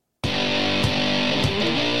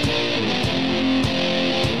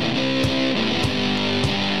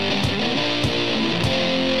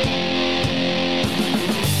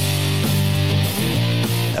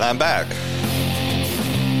I'm back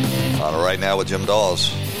on Right Now with Jim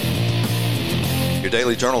Dawes, your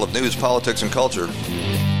daily journal of news, politics, and culture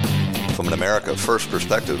from an America First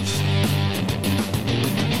perspective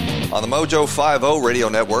on the Mojo 50 radio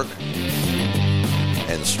network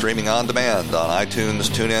and streaming on demand on iTunes,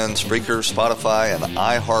 TuneIn, Spreaker, Spotify, and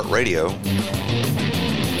iHeartRadio.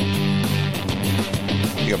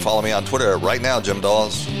 You can follow me on Twitter right now, Jim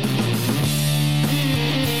Dawes.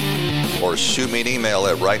 Or shoot me an email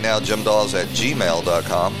at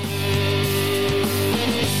rightnowjimdawes@gmail.com.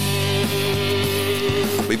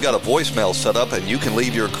 We've got a voicemail set up, and you can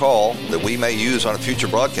leave your call that we may use on a future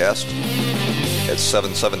broadcast at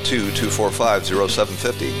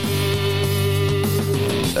 772-245-0750.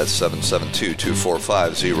 That's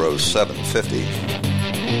 772-245-0750.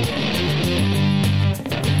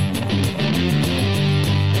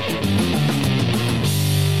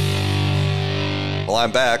 Well,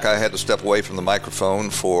 I'm back. I had to step away from the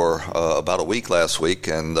microphone for about a week last week,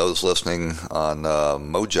 and those listening on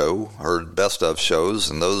Mojo heard best of shows,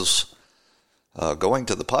 and those going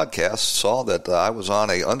to the podcast saw that I was on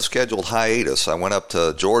an unscheduled hiatus. I went up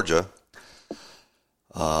to Georgia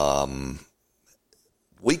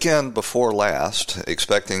weekend before last,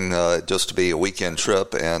 expecting just to be a weekend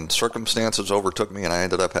trip, and circumstances overtook me, and I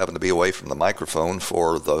ended up having to be away from the microphone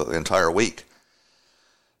for the entire week.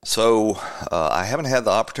 So I haven't had the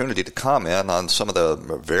opportunity to comment on some of the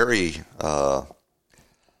very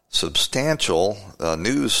substantial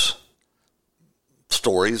news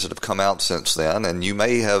stories that have come out since then. And you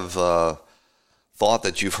may have thought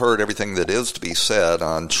that you've heard everything that is to be said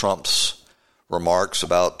on Trump's remarks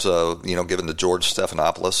about, given to George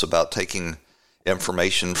Stephanopoulos about taking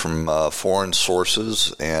information from foreign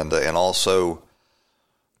sources and also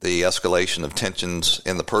the escalation of tensions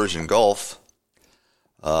in the Persian Gulf.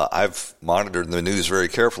 I've monitored the news very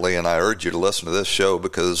carefully, and I urge you to listen to this show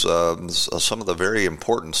because some of the very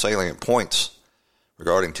important salient points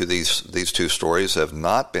regarding to these two stories have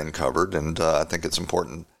not been covered, and I think it's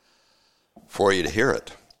important for you to hear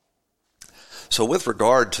it. So with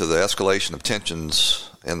regard to the escalation of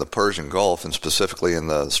tensions in the Persian Gulf, and specifically in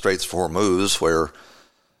the Straits of Hormuz, where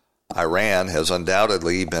Iran has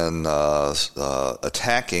undoubtedly been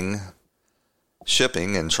attacking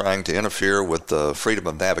shipping and trying to interfere with the freedom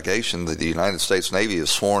of navigation that the United States Navy is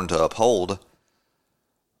sworn to uphold,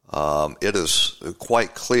 it is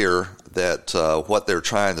quite clear that what they're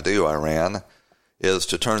trying to do, Iran, is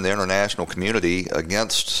to turn the international community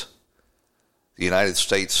against the United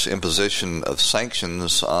States' imposition of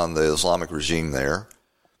sanctions on the Islamic regime there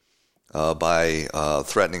by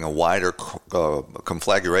threatening a wider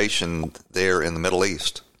conflagration there in the Middle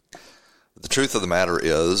East. The truth of the matter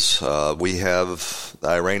is we have the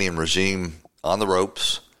Iranian regime on the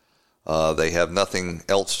ropes. They have nothing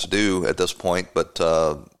else to do at this point but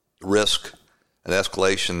risk an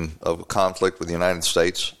escalation of conflict with the United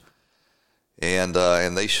States, and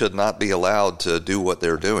they should not be allowed to do what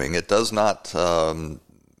they're doing. It does not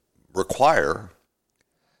require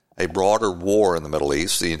a broader war in the Middle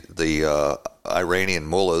East. The Iranian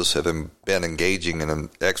mullahs have been engaging in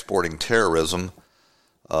exporting terrorism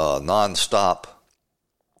nonstop,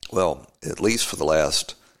 well, at least for the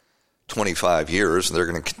last 25 years, and they're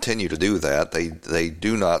going to continue to do that. They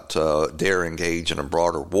do not dare engage in a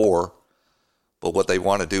broader war, but what they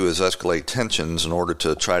want to do is escalate tensions in order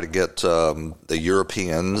to try to get the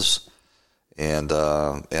Europeans and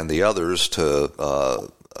the others to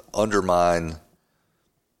undermine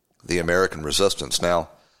the American resistance. Now,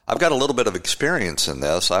 I've got a little bit of experience in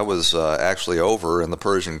this. I was actually over in the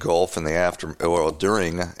Persian Gulf in the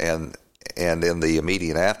during and in the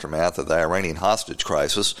immediate aftermath of the Iranian hostage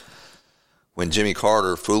crisis, when Jimmy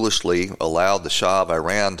Carter foolishly allowed the Shah of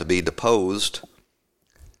Iran to be deposed,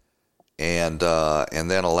 and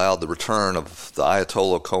then allowed the return of the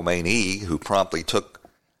Ayatollah Khomeini, who promptly took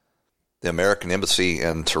the American embassy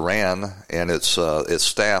in Tehran and its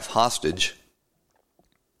staff hostage,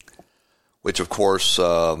 which, of course,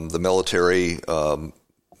 the military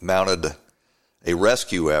mounted a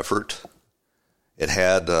rescue effort. It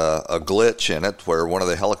had a glitch in it where one of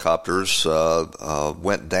the helicopters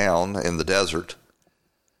went down in the desert,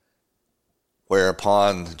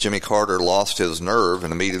 whereupon Jimmy Carter lost his nerve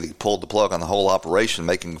and immediately pulled the plug on the whole operation,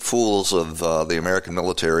 making fools of the American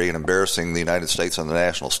military and embarrassing the United States on the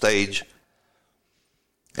national stage,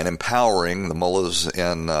 and empowering the mullahs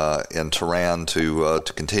in Tehran to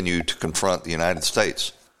continue to confront the United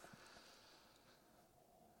States.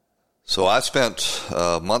 So I spent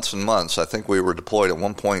months and months. I think we were deployed at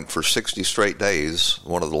one point for 60 straight days,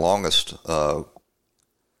 one of the longest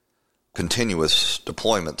continuous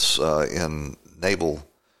deployments in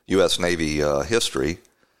U.S. Navy history.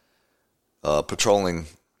 patrolling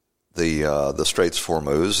the Straits of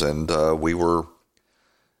Hormuz, and we were,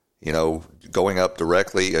 going up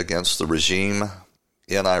directly against the regime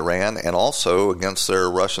in Iran and also against their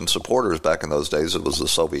Russian supporters. Back in those days, it was the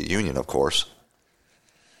Soviet Union, of course.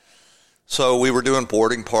 So we were doing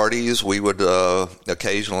boarding parties. We would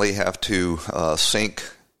occasionally have to sink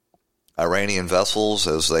Iranian vessels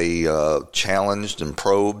as they challenged and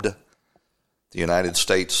probed the United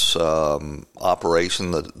States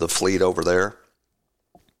operation, the fleet over there.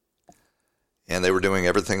 And they were doing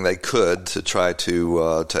everything they could to try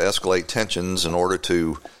to escalate tensions in order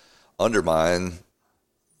to undermine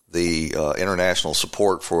the international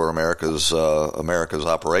support for America's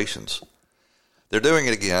operations. They're doing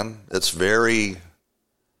it again. It's very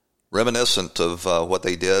reminiscent of what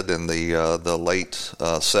they did in the late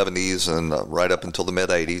 70s and right up until the mid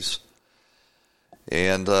 80s.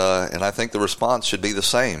 And I think the response should be the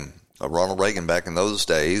same. Ronald Reagan back in those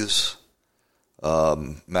days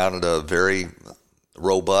mounted a very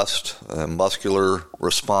robust and muscular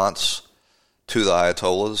response to the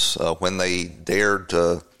Ayatollahs. When they dared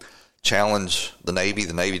to challenge the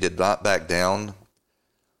Navy did not back down.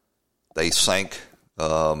 They sank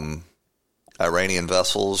Iranian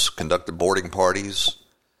vessels, conducted boarding parties,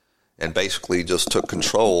 and basically just took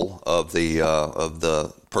control of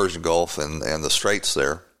the Persian Gulf and the Straits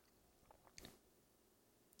there.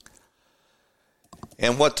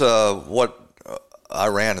 And what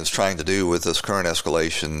Iran is trying to do with this current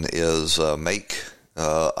escalation is make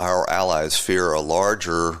our allies fear a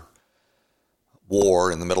larger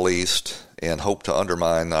war in the Middle East and hope to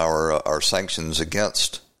undermine our sanctions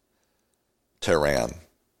against Tehran.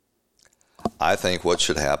 I think what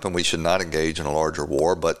should happen, we should not engage in a larger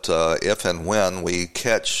war, but if and when we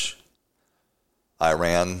catch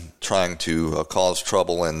Iran trying to cause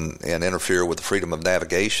trouble and interfere with the freedom of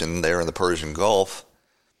navigation there in the Persian Gulf,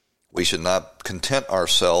 we should not content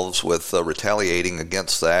ourselves with retaliating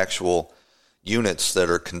against the actual units that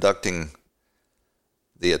are conducting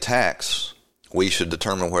the attacks. We should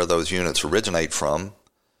determine where those units originate from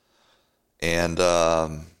and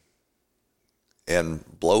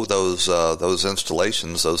blow those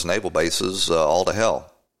installations, those naval bases, all to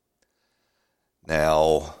hell.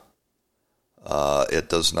 Now, it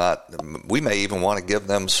does not. We may even want to give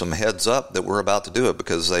them some heads up that we're about to do it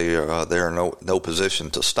because they're in no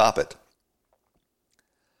position to stop it.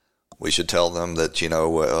 We should tell them that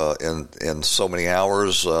in so many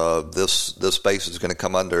hours this base is going to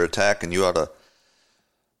come under attack, and you ought to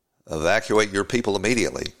evacuate your people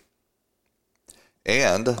immediately.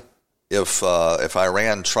 And if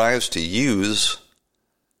Iran tries to use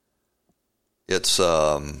its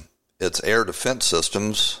air defense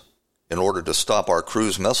systems in order to stop our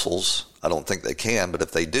cruise missiles, I don't think they can. But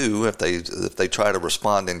if they do, if they try to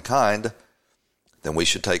respond in kind, then we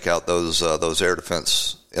should take out those air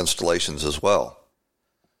defense installations as well.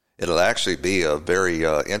 It'll actually be a very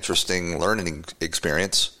interesting learning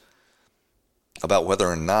experience about whether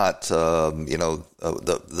or not the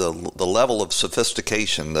level of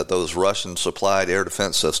sophistication that those Russian supplied air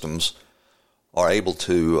defense systems are able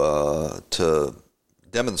to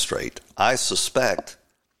demonstrate. I suspect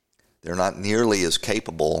they're not nearly as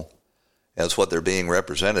capable as what they're being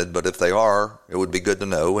represented, but if they are, it would be good to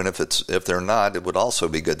know, and if they're not, it would also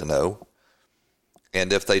be good to know.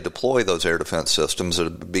 And if they deploy those air defense systems, it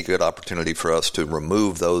would be a good opportunity for us to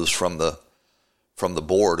remove those from the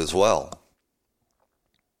board as well.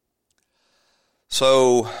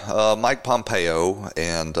 So Mike Pompeo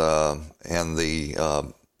and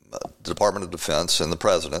the Department of Defense and the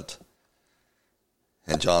President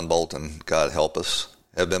and John Bolton, God help us,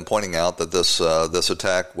 have been pointing out that this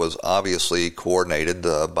attack was obviously coordinated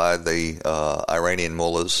by the Iranian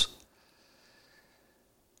mullahs.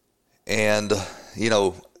 And,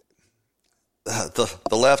 the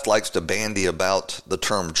left likes to bandy about the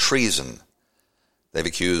term treason. They've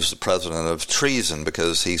accused the president of treason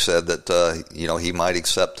because he said that, he might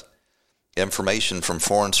accept information from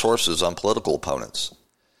foreign sources on political opponents.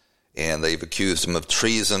 And they've accused him of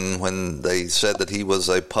treason when they said that he was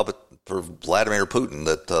a puppet for Vladimir Putin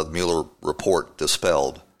that the Mueller report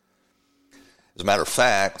dispelled. As a matter of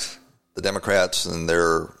fact, the Democrats and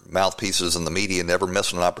their mouthpieces in the media never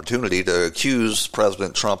miss an opportunity to accuse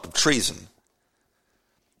President Trump of treason.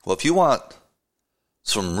 Well, if you want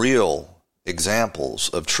some real examples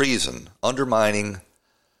of treason undermining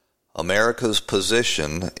America's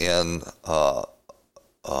position in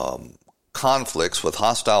conflicts with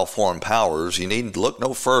hostile foreign powers, you need to look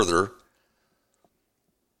no further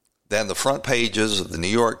than the front pages of the New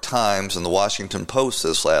York Times and the Washington Post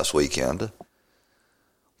this last weekend,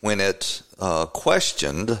 when it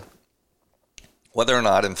questioned whether or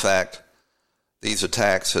not, in fact, these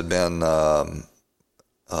attacks had been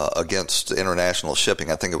against international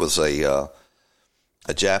shipping. I think it was a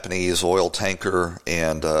Japanese oil tanker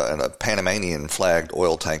and a Panamanian flagged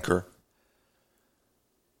oil tanker.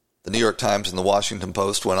 The New York Times and the Washington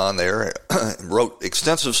Post went on there and wrote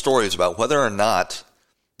extensive stories about whether or not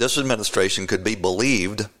this administration could be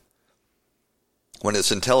believed when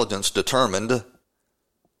its intelligence determined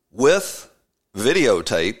with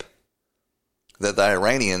videotape that the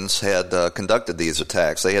Iranians had conducted these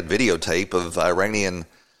attacks. They had videotape of Iranian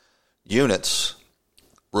units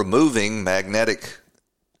removing magnetic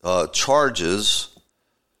charges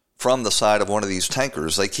from the side of one of these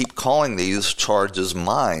tankers. They keep calling these charges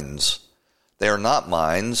mines. They are not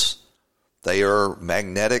mines. They are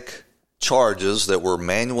magnetic charges that were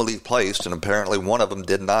manually placed, and apparently one of them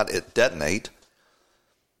did not detonate.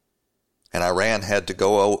 And Iran had to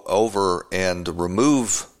go over and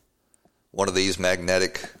remove one of these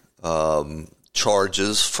magnetic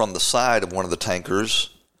charges from the side of one of the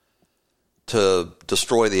tankers to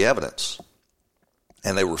destroy the evidence.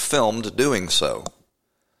 And they were filmed doing so.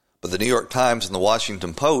 But the New York Times and the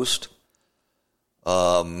Washington Post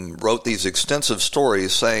wrote these extensive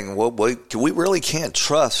stories saying, well, we really can't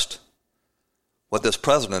trust what this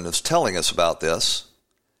president is telling us about this.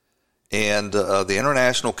 And the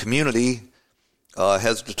international community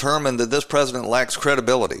has determined that this president lacks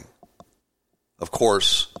credibility. Of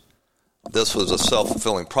course, this was a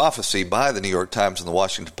self-fulfilling prophecy by the New York Times and the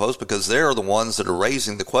Washington Post, because they're the ones that are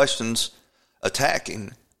raising the questions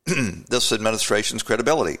attacking this administration's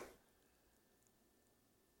credibility.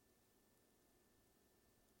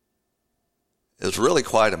 It's really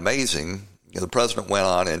quite amazing. The president went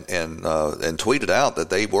on and tweeted out that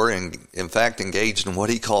they were in fact engaged in what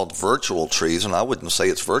he called virtual treason. I wouldn't say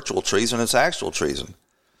it's virtual treason, it's actual treason.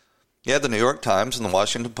 You had the New York Times and the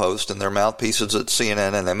Washington Post and their mouthpieces at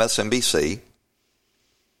CNN and MSNBC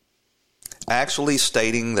actually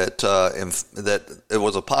stating that that it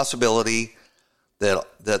was a possibility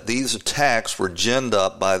that these attacks were ginned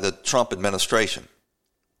up by the Trump administration.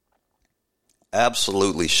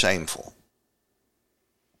 Absolutely shameful.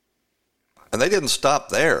 And they didn't stop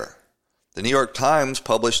there. The New York Times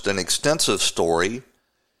published an extensive story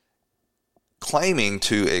claiming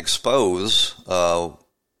to expose a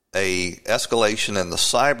escalation in the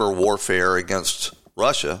cyber warfare against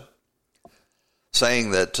Russia,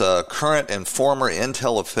 saying that current and former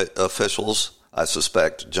intel officials, I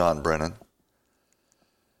suspect John Brennan,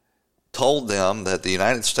 told them that the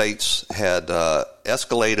United States had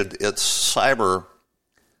escalated its cyber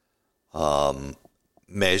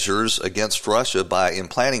measures against Russia by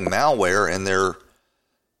implanting malware in their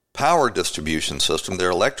power distribution system, their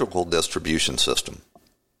electrical distribution system.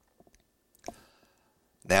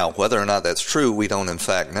 Now, whether or not that's true, we don't in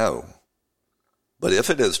fact know. But if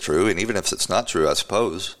it is true, and even if it's not true, I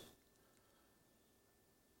suppose,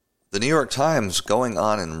 the New York Times going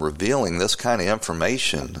on and revealing this kind of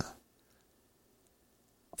information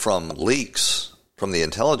from leaks from the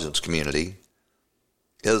intelligence community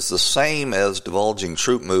is the same as divulging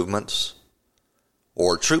troop movements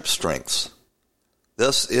or troop strengths.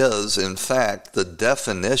 This is, in fact, the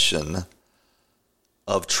definition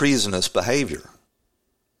of treasonous behavior.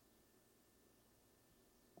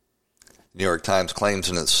 The New York Times claims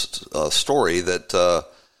in its story that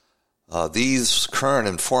these current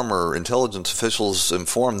and former intelligence officials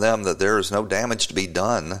informed them that there is no damage to be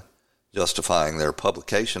done, justifying their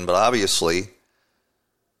publication. But obviously,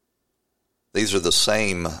 these are the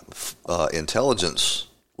same intelligence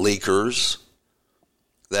leakers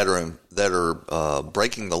that are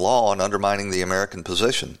breaking the law and undermining the American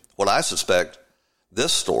position. What I suspect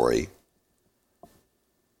this story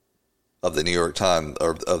of the New York Times,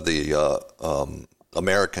 or of the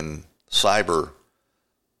American cyber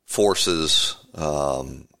forces,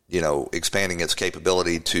 expanding its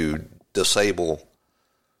capability to disable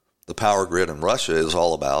the power grid in Russia is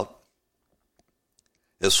all about,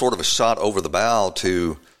 is sort of a shot over the bow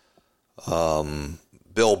to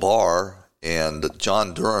Bill Barr and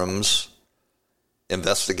John Durham's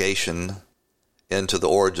investigation into the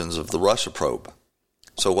origins of the Russia probe.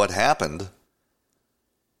 So what happened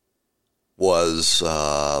was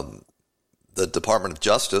the Department of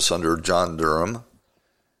Justice under John Durham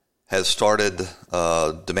has started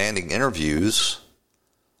demanding interviews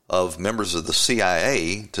of members of the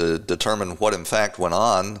CIA to determine what in fact went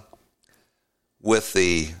on with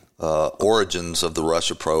the origins of the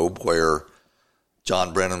Russia probe, where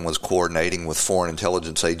John Brennan was coordinating with foreign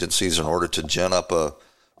intelligence agencies in order to gin up a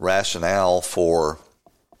rationale for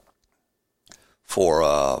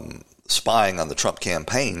spying on the Trump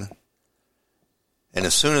campaign. And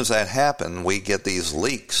as soon as that happened, we get these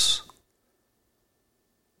leaks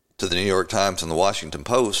to the New York Times and the Washington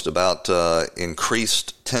Post about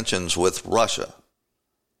increased tensions with Russia.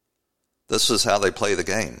 This is how they play the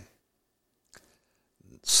game.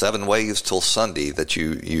 7 ways till Sunday that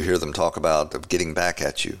you hear them talk about of getting back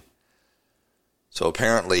at you. So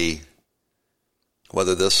apparently,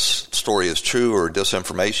 whether this story is true or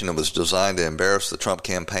disinformation, it was designed to embarrass the Trump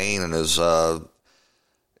campaign, and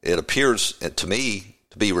it appears to me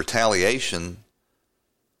to be retaliation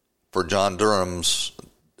for John Durham's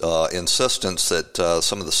insistence that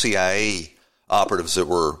some of the CIA operatives that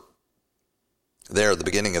were there at the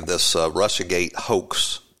beginning of this Russiagate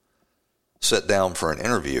hoax sit down for an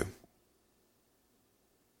interview.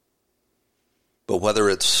 But whether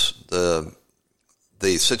it's the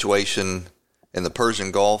situation in the Persian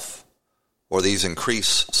Gulf or these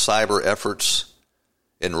increased cyber efforts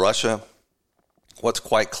in Russia, what's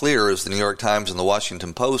quite clear is the New York Times and the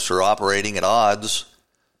Washington Post are operating at odds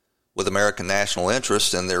with American national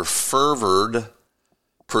interest in their fervored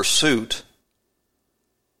pursuit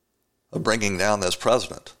of bringing down this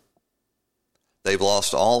president. They've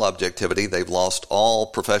lost all objectivity. They've lost all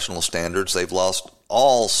professional standards. They've lost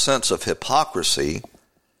all sense of hypocrisy.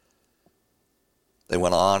 They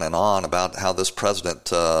went on and on about how this president,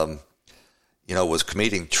 was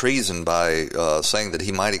committing treason by saying that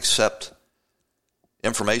he might accept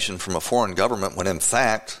information from a foreign government when, in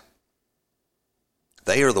fact,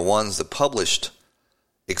 they are the ones that published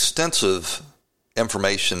extensive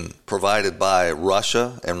information provided by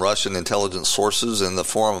Russia and Russian intelligence sources in the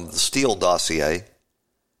form of the Steele dossier.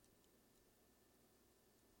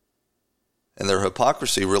 And their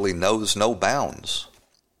hypocrisy really knows no bounds.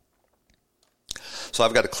 So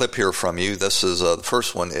I've got a clip here from you. This is the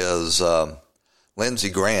first one is Lindsey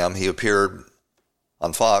Graham. He appeared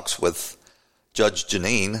on Fox with Judge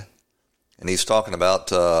Jeanine, and he's talking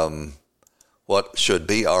about what should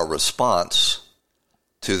be our response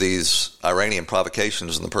to these Iranian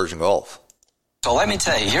provocations in the Persian Gulf. So let me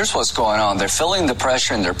tell you, here's what's going on. They're feeling the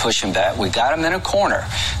pressure and they're pushing back. We got them in a corner.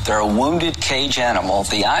 They're a wounded cage animal.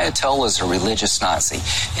 The Ayatollah is a religious Nazi.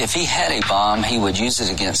 If he had a bomb, he would use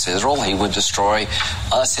it against Israel. He would destroy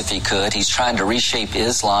us if he could. He's trying to reshape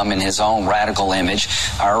Islam in his own radical image.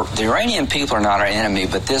 The Iranian people are not our enemy,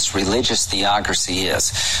 but this religious theocracy is.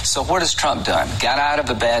 So what has Trump done? Got out of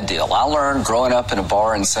a bad deal. I learned growing up in a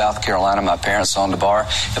bar in South Carolina, my parents owned a bar.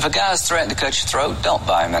 If a guy's threatened to cut your throat, don't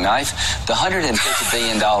buy him a knife. The $150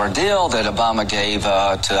 billion deal that Obama gave to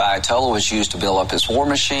Ayatollah was used to build up his war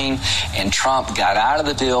machine, and Trump got out of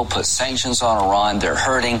the deal, put sanctions on Iran. They're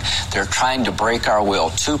hurting. They're trying to break our will.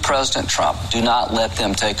 To President Trump, do not let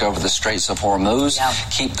them take over the Straits of Hormuz. Yeah.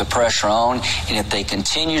 Keep the pressure on, and if they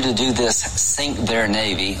continue to do this, sink their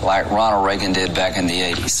Navy like Ronald Reagan did back in the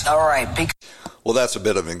 80s. All right. Well, that's a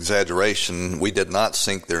bit of an exaggeration. We did not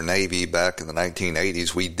sink their Navy back in the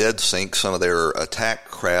 1980s. We did sink some of their attack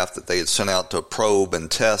craft that they had sent out to probe and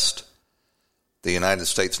test the United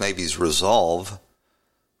States Navy's resolve.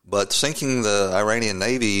 But sinking the Iranian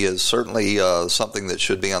Navy is certainly something that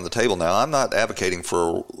should be on the table now. I'm not advocating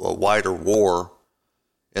for a wider war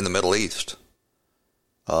in the Middle East.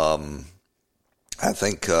 I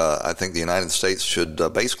think the United States should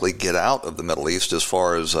basically get out of the Middle East as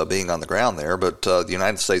far as being on the ground there. But the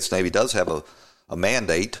United States Navy does have a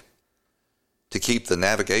mandate to keep the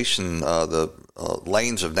navigation, the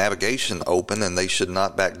lanes of navigation open, and they should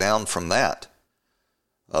not back down from that.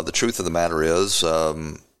 The truth of the matter is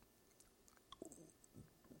the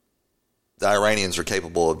Iranians are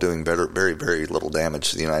capable of doing very, very little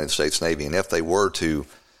damage to the United States Navy. And if they were to,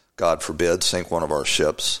 God forbid, sink one of our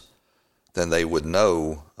ships, then they would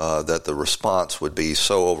know that the response would be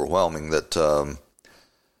so overwhelming that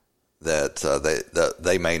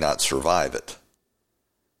they may not survive it.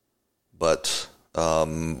 But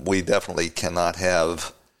we definitely cannot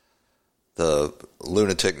have the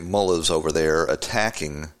lunatic mullahs over there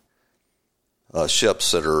attacking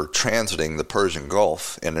ships that are transiting the Persian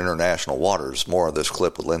Gulf in international waters. More of this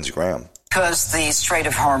clip with Lindsey Graham. Because the Strait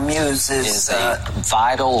of Hormuz is a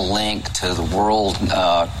vital link to the world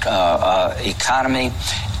economy,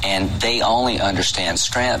 and they only understand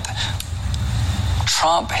strength.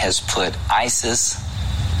 Trump has put ISIS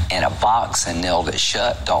in a box and nailed it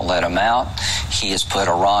shut. Don't let him out. He has put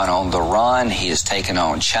Iran on the run. He has taken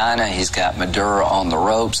on China. He's got Maduro on the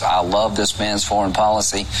ropes. I love this man's foreign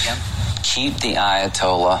policy. Yep. Keep the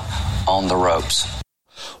Ayatollah on the ropes.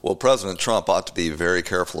 Well, President Trump ought to be very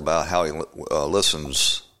careful about how he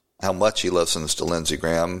listens, how much he listens to Lindsey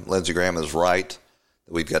Graham. Lindsey Graham is right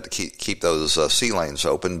that we've got to keep those sea lanes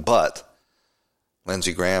open, but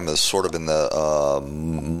Lindsey Graham is sort of in the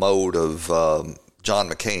mode of John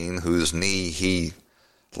McCain, whose knee he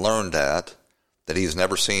learned at, that he's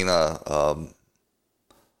never seen a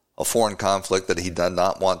foreign conflict that he did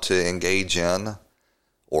not want to engage in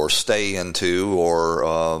or stay into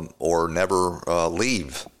or never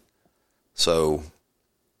leave. So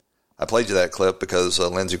I played you that clip because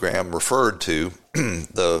Lindsey Graham referred to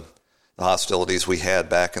the hostilities we had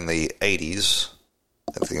back in the 80s.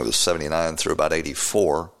 I think it was 79 through about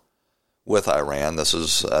 84 with Iran. This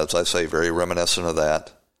is, as I say, very reminiscent of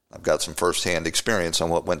that. I've got some firsthand experience on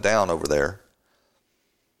what went down over there.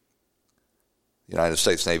 The United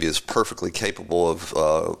States Navy is perfectly capable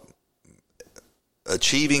of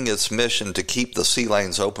achieving its mission to keep the sea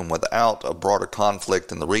lanes open without a broader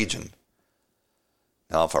conflict in the region.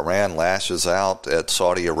 Now, if Iran lashes out at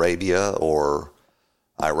Saudi Arabia or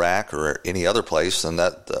Iraq or any other place, then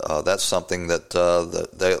that's something that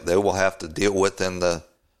they will have to deal with in the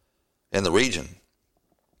region.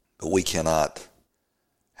 But we cannot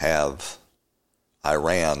have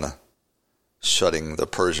Iran shutting the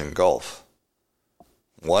Persian Gulf.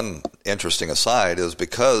 One interesting aside is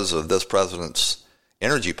because of this president's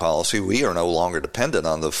energy policy, we are no longer dependent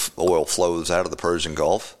on the oil flows out of the Persian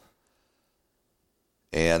Gulf.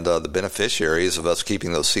 And the beneficiaries of us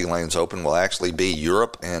keeping those sea lanes open will actually be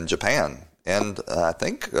Europe and Japan, and I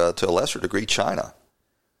think to a lesser degree China.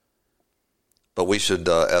 But we should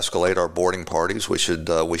escalate our boarding parties. We should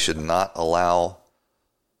not allow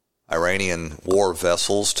Iranian war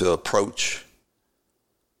vessels to approach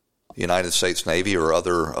the United States Navy or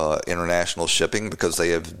other international shipping because they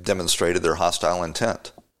have demonstrated their hostile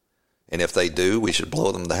intent. And if they do, we should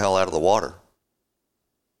blow them the hell out of the water.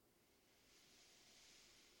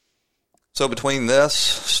 So between this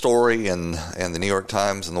story and the New York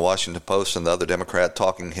Times and the Washington Post and the other Democrat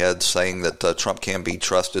talking heads saying that Trump can be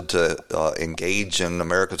trusted to engage in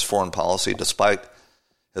America's foreign policy despite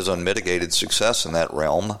his unmitigated success in that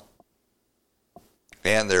realm,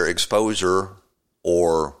 and their exposure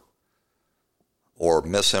or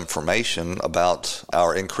misinformation about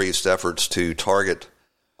our increased efforts to target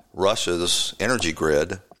Russia's energy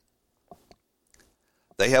grid,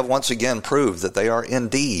 they have once again proved that they are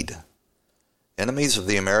indeed enemies of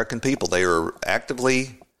the American people. They are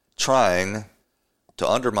actively trying to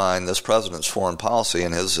undermine this president's foreign policy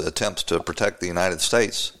and his attempts to protect the United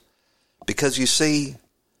States. Because you see,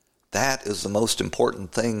 that is the most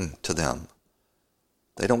important thing to them.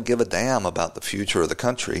 They don't give a damn about the future of the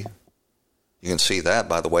country. You can see that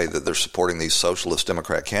by the way that they're supporting these socialist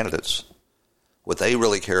Democrat candidates. What they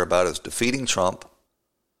really care about is defeating Trump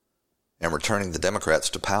and returning the Democrats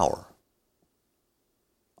to power.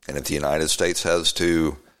 And if the United States has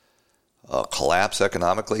to collapse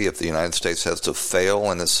economically, if the United States has to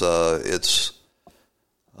fail in its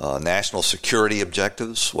national security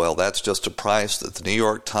objectives, well, that's just a price that the New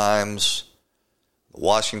York Times, the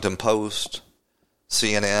Washington Post,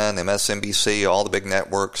 CNN, MSNBC, all the big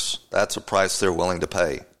networks, that's a price they're willing to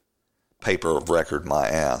pay. Paper of record, my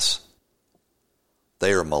ass.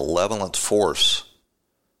 They are a malevolent force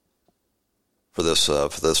for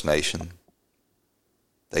this nation.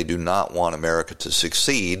 They do not want America to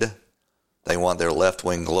succeed. They want their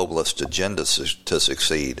left-wing globalist agenda to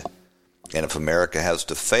succeed. And if America has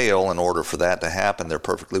to fail in order for that to happen, they're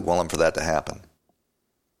perfectly willing for that to happen.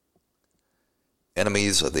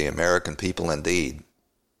 Enemies of the American people indeed.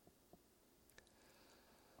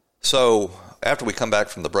 So, after we come back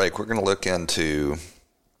from the break, we're going to look into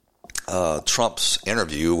Trump's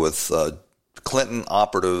interview with Clinton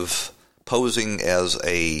operative posing as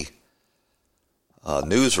a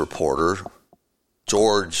news reporter,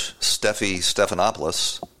 George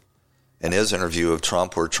Stephanopoulos, in his interview of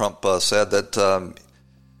Trump, where Trump said that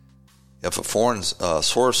if a foreign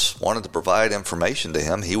source wanted to provide information to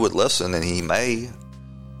him, he would listen, and he may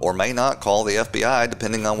or may not call the FBI,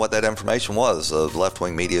 depending on what that information was. The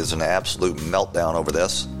left-wing media is in an absolute meltdown over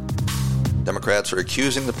this. Democrats are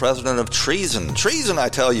accusing the president of treason. Treason, I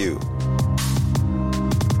tell you!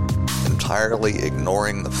 Entirely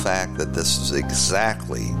ignoring the fact that this is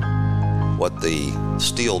exactly what the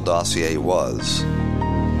Steele dossier was.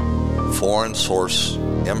 Foreign source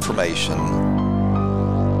information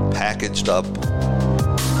packaged up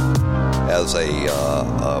as a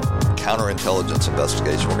counterintelligence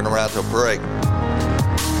investigation. We're going to round to a break.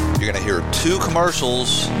 You're going to hear 2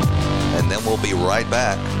 commercials, and then we'll be right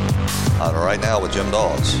back on Right Now with Jim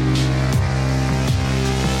Dawes.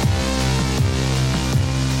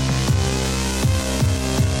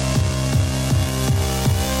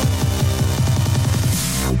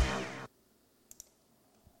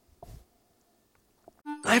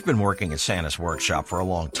 I've been working at Santa's workshop for a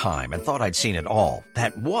long time and thought I'd seen it all.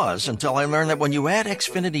 That was until I learned that when you add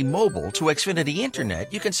Xfinity Mobile to Xfinity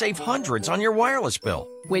Internet, you can save hundreds on your wireless bill.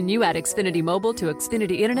 When you add Xfinity Mobile to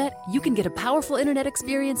Xfinity Internet, you can get a powerful internet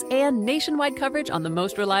experience and nationwide coverage on the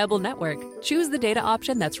most reliable network. Choose the data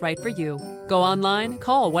option that's right for you. Go online,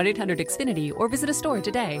 call 1-800-XFINITY, or visit a store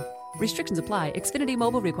today. Restrictions apply. Xfinity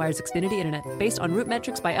Mobile requires Xfinity Internet. Based on root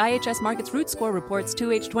metrics by IHS Markit's Root Score reports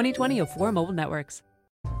 2H 2020 of 4 mobile networks.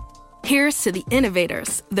 Here's to the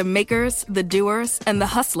innovators, the makers, the doers, and the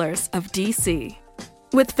hustlers of DC.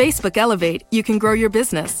 With Facebook Elevate, you can grow your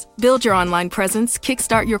business, build your online presence,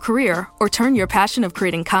 kickstart your career, or turn your passion of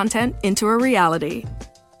creating content into a reality.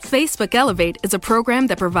 Facebook Elevate is a program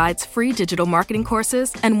that provides free digital marketing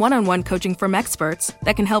courses and one-on-one coaching from experts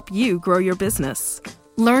that can help you grow your business.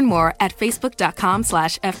 Learn more at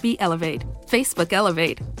facebook.com/FBElevate. Facebook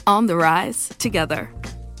Elevate. On the rise together.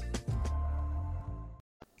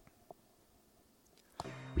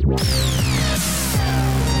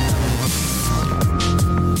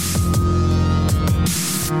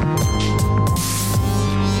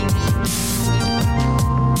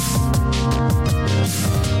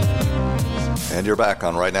 And you're back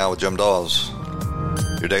on Right Now with Jim Dawes,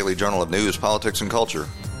 your daily journal of news, politics, and culture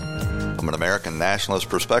from an American nationalist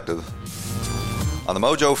perspective on the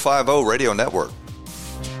Mojo 50 radio network.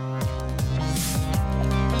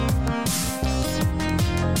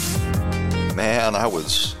 Man, I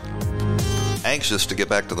was anxious to get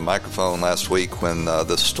back to the microphone last week when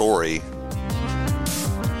this story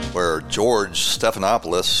where George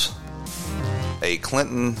Stephanopoulos, a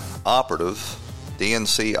Clinton operative,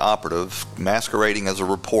 DNC operative, masquerading as a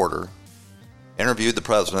reporter, interviewed the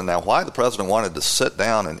president. Now, why the president wanted to sit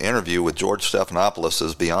down and interview with George Stephanopoulos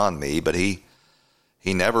is beyond me, but he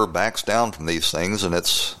never backs down from these things, and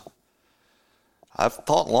I've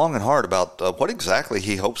thought long and hard about what exactly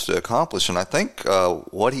he hopes to accomplish, and I think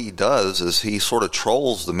what he does is he sort of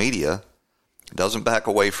trolls the media, doesn't back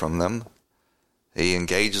away from them. He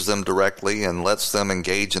engages them directly and lets them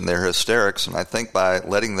engage in their hysterics, and I think by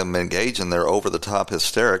letting them engage in their over-the-top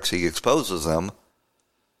hysterics, he exposes them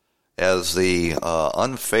as the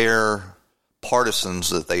unfair partisans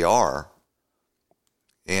that they are,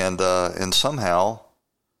 and somehow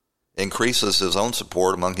increases his own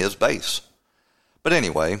support among his base. But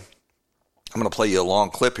anyway, I'm going to play you a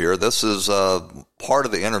long clip here. This is part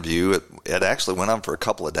of the interview. It actually went on for a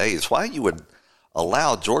couple of days. Why you would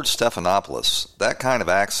allow George Stephanopoulos that kind of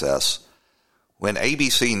access when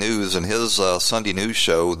ABC News and his Sunday news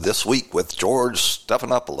show This Week with George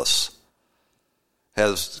Stephanopoulos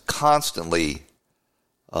has constantly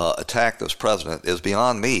attacked this president is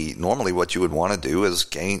beyond me. Normally what you would want to do is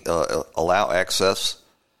allow access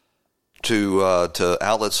to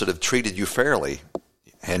outlets that have treated you fairly.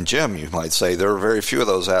 And Jim, you might say, there are very few of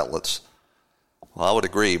those outlets. Well, I would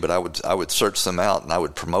agree, but I would search them out and I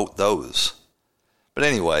would promote those. But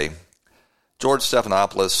anyway, George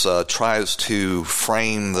Stephanopoulos tries to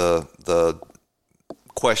frame the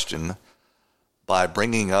question by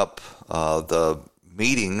bringing up the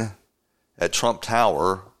meeting at Trump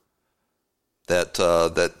Tower that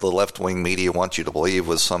the left-wing media wants you to believe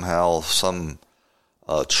was somehow some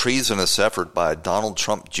treasonous effort by Donald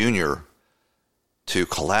Trump Jr. to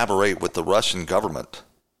collaborate with the Russian government.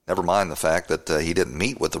 Never mind the fact that he didn't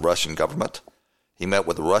meet with the Russian government. He met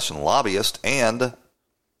with a Russian lobbyist, and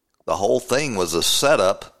the whole thing was a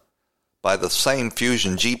setup by the same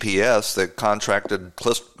Fusion GPS that contracted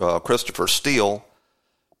Christopher Steele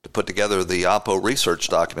to put together the Oppo research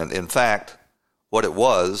document. In fact, what it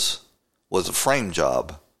was a frame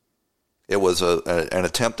job. It was an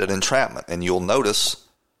attempt at entrapment. And you'll notice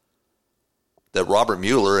that Robert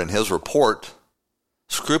Mueller in his report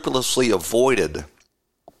scrupulously avoided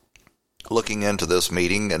looking into this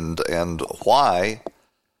meeting and why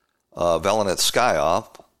Velenitskaya,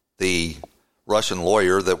 the Russian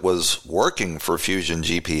lawyer that was working for Fusion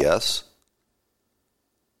GPS,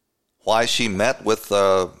 why she met with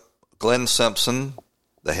Glenn Simpson,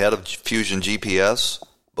 the head of Fusion GPS,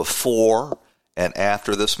 before and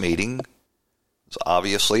after this meeting. It's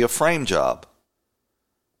obviously a frame job.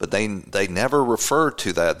 But they never referred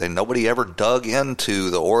to that. Nobody ever dug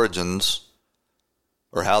into the origins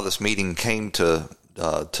or how this meeting came to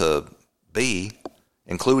be,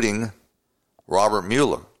 including Robert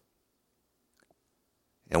Mueller.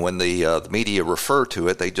 And when the media refer to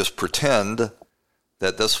it, they just pretend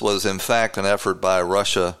that this was in fact an effort by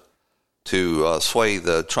Russia to sway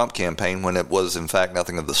the Trump campaign, when it was in fact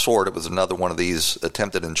nothing of the sort. It was another one of these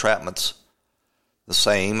attempted entrapments, the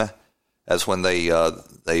same as when they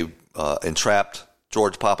entrapped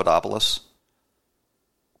George Papadopoulos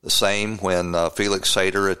The same when Felix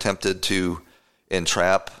Sater attempted to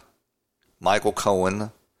entrap Michael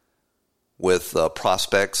Cohen with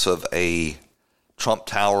prospects of a Trump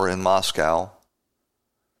Tower in Moscow.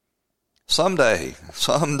 Someday,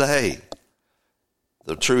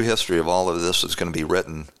 the true history of all of this is going to be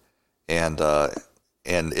written, and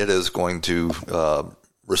it is going to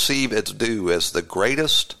receive its due as the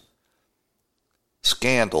greatest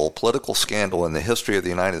scandal, political scandal in the history of the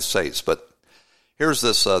United States. But here's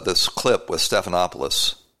this clip with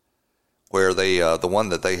Stephanopoulos, where the one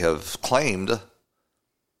that they have claimed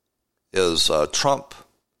is Trump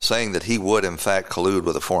saying that he would in fact collude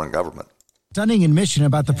with a foreign government. Stunning admission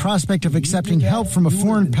about the prospect of accepting help from a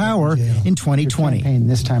foreign power in 2020.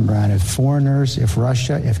 This time around, if foreigners, if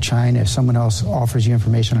Russia, if China, if someone else offers you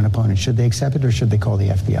information on an opponent, should they accept it or should they call the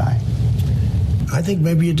FBI? I think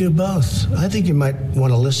maybe you do both. I think you might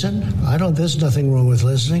want to listen. There's nothing wrong with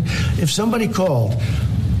listening. If somebody called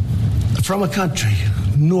from a country,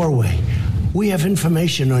 Norway, we have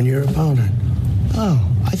information on your opponent. Oh,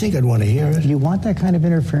 I think I'd want to hear it. You want that kind of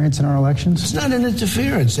interference in our elections? It's not an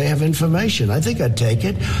interference. They have information. I think I'd take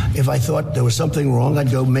it. If I thought there was something wrong,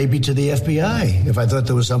 I'd go maybe to the FBI if I thought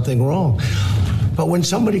there was something wrong. But when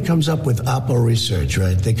somebody comes up with Oppo research,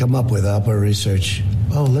 right, they come up with Oppo research,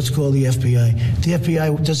 oh, let's call the FBI. The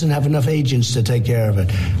FBI doesn't have enough agents to take care of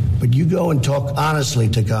it. But you go and talk honestly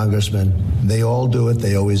to congressmen. They all do it.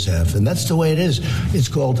 They always have. And that's the way it is. It's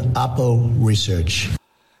called Oppo research.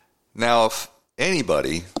 Now, if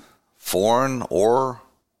anybody, foreign or,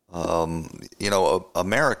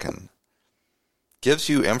 American, gives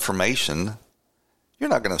you information, you're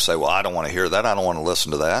not going to say, well, I don't want to hear that. I don't want to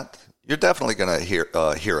listen to that. You're definitely going to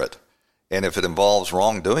hear it. And if it involves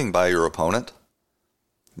wrongdoing by your opponent,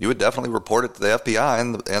 you would definitely report it to the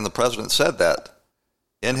FBI. And the president said that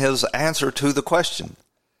in his answer to the question.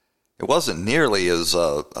 It wasn't nearly as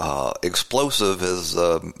explosive as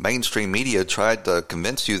mainstream media tried to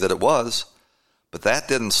convince you that it was. But that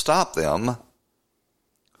didn't stop them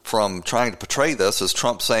from trying to portray this as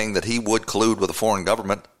Trump saying that he would collude with a foreign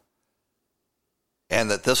government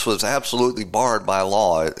and that this was absolutely barred by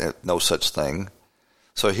law, no such thing.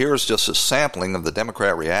 So here's just a sampling of the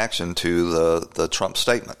Democrat reaction to the Trump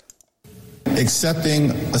statement.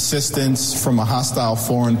 Accepting assistance from a hostile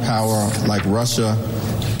foreign power like Russia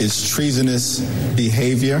is treasonous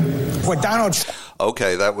behavior. What Donald?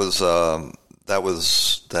 Okay, that was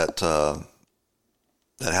that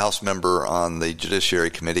House member on the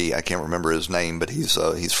Judiciary Committee. I can't remember his name, but he's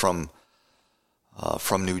from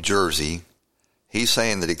New Jersey. He's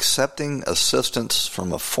saying that accepting assistance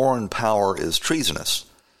from a foreign power is treasonous.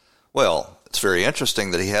 Well, it's very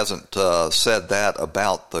interesting that he hasn't said that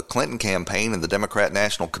about the Clinton campaign and the Democrat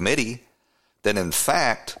National Committee, that in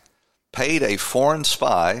fact paid a foreign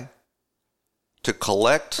spy to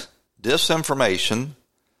collect disinformation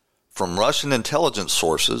from Russian intelligence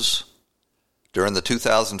sources during the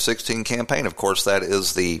 2016 campaign. Of course, that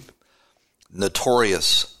is the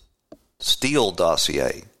notorious Steele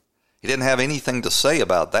dossier. He didn't have anything to say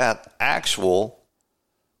about that actual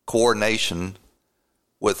coordination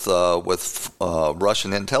with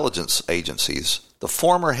Russian intelligence agencies. The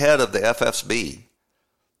former head of the FSB,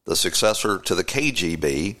 the successor to the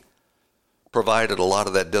KGB, provided a lot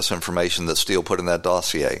of that disinformation that Steele put in that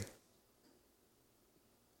dossier.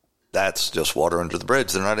 That's just water under the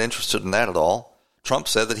bridge. They're not interested in that at all. Trump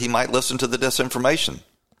said that he might listen to the disinformation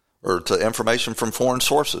or to information from foreign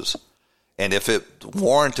sources. And if it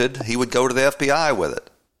warranted, he would go to the FBI with it.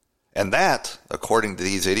 And that, according to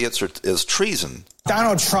these idiots, is treason.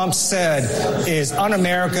 Donald Trump said is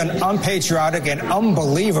un-American, unpatriotic, and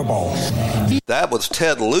unbelievable. That was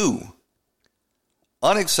Ted Lieu.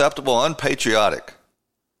 Unacceptable, unpatriotic.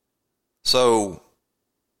 So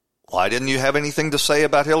why didn't you have anything to say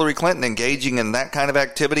about Hillary Clinton engaging in that kind of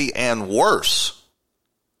activity and worse?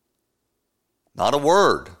 Not a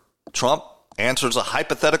word. Trump answers a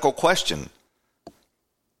hypothetical question.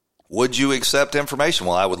 Would you accept information?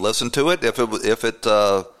 Well, I would listen to it if it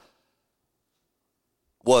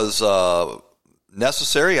was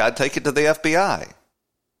necessary. I'd take it to the FBI.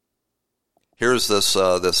 Here's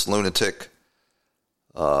this lunatic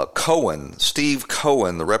Cohen, Steve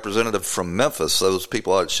Cohen, the representative from Memphis. Those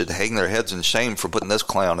people should hang their heads in shame for putting this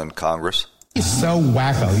clown in Congress. He's so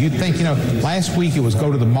wacko. You'd think, last week it was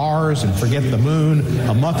go to the Mars and forget the moon.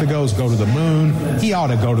 A month ago it was go to the moon. He ought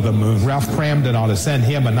to go to the moon. Ralph Cramden ought to send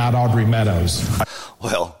him and not Audrey Meadows.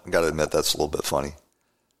 Well, I got to admit that's a little bit funny.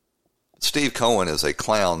 Steve Cohen is a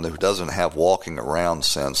clown who doesn't have walking around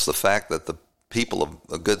sense. The fact that the people of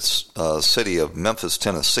a good city of Memphis,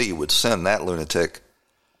 Tennessee would send that lunatic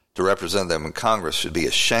to represent them in Congress should be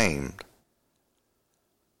ashamed.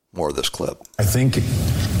 more of this clip. I think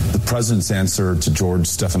the president's answer to George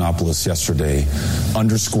Stephanopoulos yesterday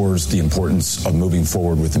underscores the importance of moving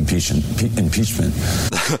forward with impeachment.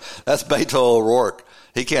 That's Beto O'Rourke.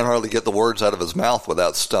 He can't hardly get the words out of his mouth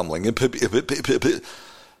without stumbling. Because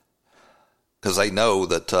they know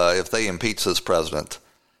that if they impeach this president,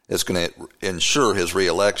 it's going to ensure his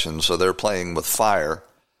reelection, so they're playing with fire.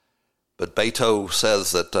 But Beto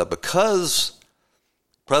says that because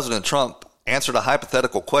President Trump answered a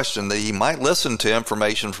hypothetical question, that he might listen to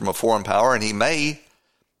information from a foreign power, and he may,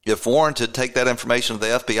 if warranted, take that information to the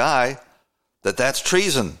FBI, that's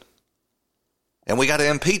treason. And we got to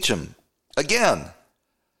impeach him. Again,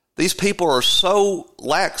 these people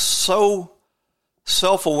lack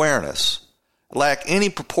self-awareness, lack any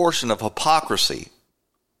proportion of hypocrisy.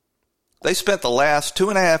 They spent the last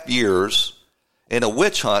 2.5 years in a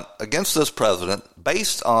witch hunt against this president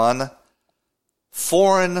based on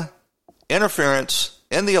foreign interference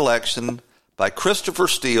in the election by Christopher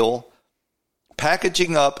Steele,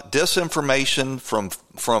 packaging up disinformation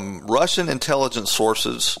from Russian intelligence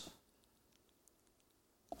sources.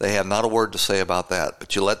 They have not a word to say about that.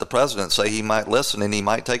 But you let the president say he might listen and he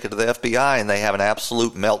might take it to the FBI, and they have an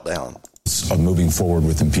absolute meltdown. Of moving forward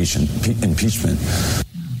with impeachment.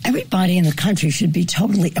 Everybody in the country should be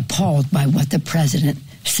totally appalled by what the president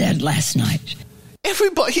said last night.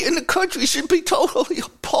 Everybody in the country should be totally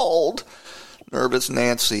appalled. Nervous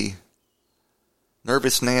Nancy.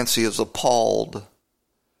 Nervous Nancy is appalled.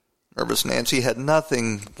 Nervous Nancy had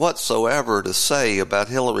nothing whatsoever to say about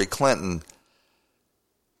Hillary Clinton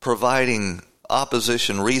providing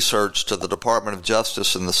opposition research to the Department of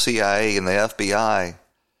Justice and the CIA and the FBI,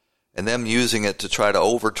 and them using it to try to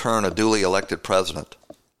overturn a duly elected president.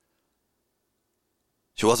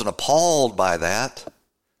 She wasn't appalled by that.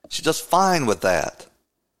 She's just fine with that.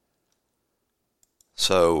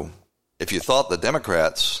 So, if you thought the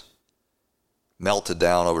Democrats melted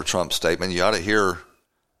down over Trump's statement, you ought to hear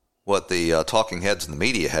what the talking heads in the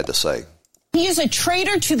media had to say. He is a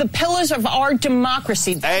traitor to the pillars of our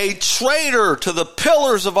democracy. A traitor to the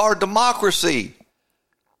pillars of our democracy.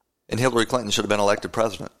 And Hillary Clinton should have been elected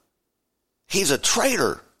president. He's a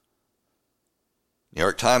traitor. New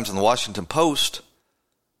York Times and the Washington Post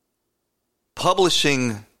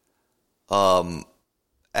publishing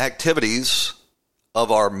activities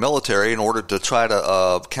of our military in order to try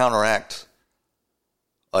to counteract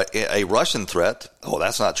a Russian threat. Oh,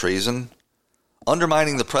 that's not treason.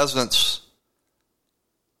 Undermining the president's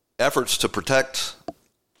efforts to protect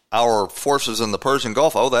our forces in the Persian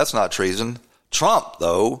Gulf. Oh, that's not treason. Trump,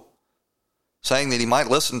 though, saying that he might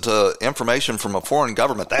listen to information from a foreign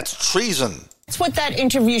government. That's treason. That's what that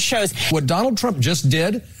interview shows. What Donald Trump just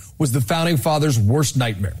did was the founding fathers' worst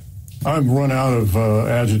nightmare. I've run out of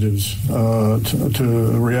adjectives to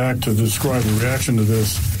describe the reaction to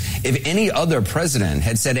this. If any other president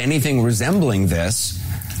had said anything resembling this,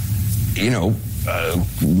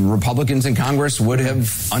 Republicans in Congress would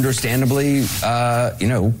have understandably,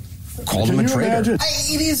 called him a traitor.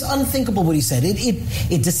 It is unthinkable what he said.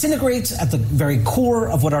 It disintegrates at the very core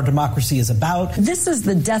of what our democracy is about. This is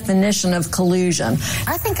the definition of collusion.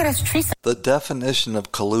 I think it is treason. The definition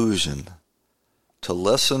of collusion. To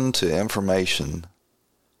listen to information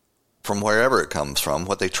from wherever it comes from.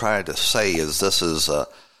 What they try to say is this is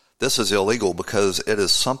illegal because it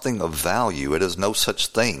is something of value. It is no such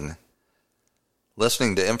thing.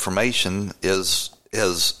 Listening to information is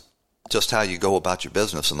just how you go about your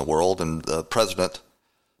business in the world, and the president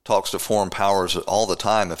talks to foreign powers all the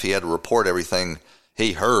time. If he had to report everything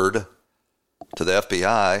he heard to the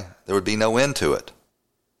FBI, there would be no end to it.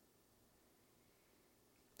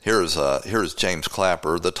 Here's James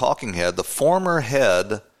Clapper, the talking head, the former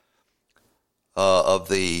head of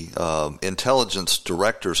the Intelligence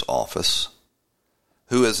Director's Office,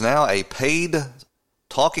 who is now a paid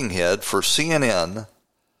talking head for CNN,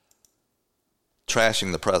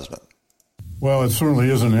 trashing the president. Well, it certainly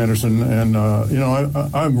isn't, Anderson. And,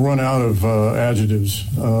 I've run out of adjectives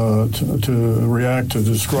to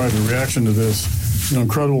describe the reaction to this.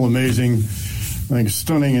 Incredible, amazing, I think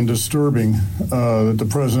stunning and disturbing that the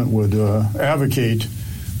president would advocate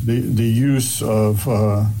the use of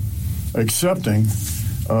accepting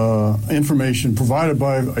information provided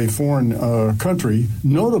by a foreign country,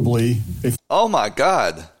 notably... Oh, my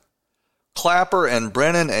God. Clapper and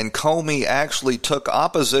Brennan and Comey actually took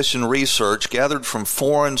opposition research gathered from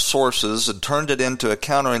foreign sources and turned it into a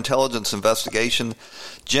counterintelligence investigation,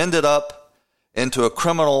 ginned it up into a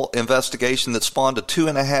criminal investigation that spawned a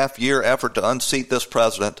 2.5-year effort to unseat this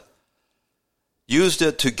president, used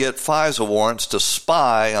it to get FISA warrants to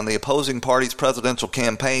spy on the opposing party's presidential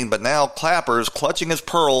campaign, but now Clapper is clutching his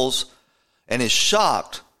pearls and is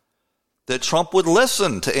shocked that Trump would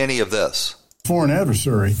listen to any of this. Foreign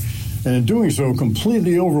adversary, and in doing so,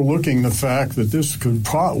 completely overlooking the fact that this could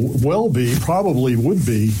probably would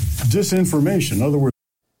be disinformation. In other words,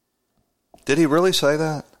 did he really say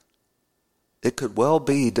that? It could well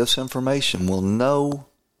be disinformation. Well, no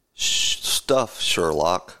stuff,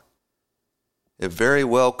 Sherlock. It very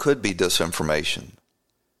well could be disinformation.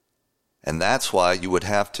 And that's why you would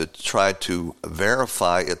have to try to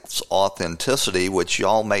verify its authenticity, which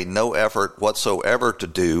y'all made no effort whatsoever to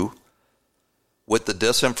do with the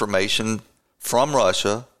disinformation from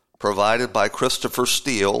Russia provided by Christopher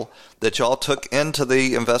Steele that y'all took into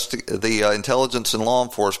the intelligence and law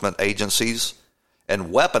enforcement agencies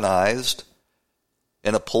and weaponized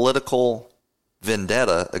in a political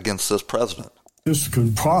vendetta against this president. This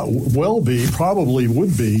could probably would be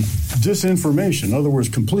disinformation. In other words,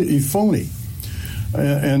 completely phony.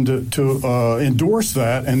 And to endorse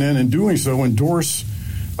that, and then in doing so,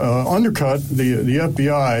 undercut the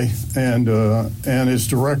FBI and its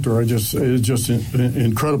director, is just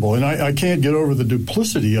incredible. And I can't get over the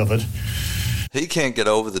duplicity of it. He can't get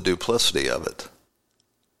over the duplicity of it.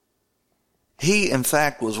 He, in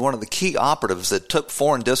fact, was one of the key operatives that took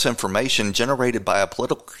foreign disinformation generated by a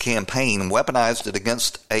political campaign and weaponized it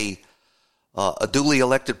against a duly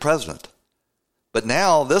elected president. But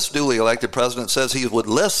now this duly elected president says he would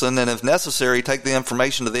listen and, if necessary, take the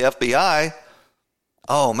information to the FBI.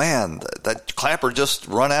 Oh, man, that Clapper just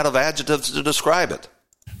run out of adjectives to describe it.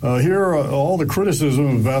 Here are all the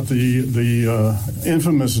criticism about the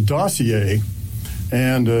infamous dossier.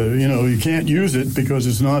 And, you can't use it because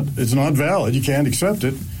it's not valid. You can't accept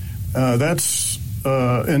it.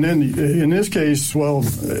 And then in this case,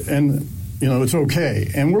 it's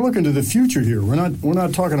okay. And we're looking to the future here. We're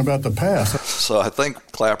not talking about the past. So I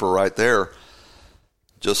think Clapper right there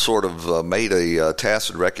just sort of made a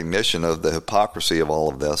tacit recognition of the hypocrisy of all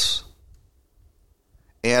of this.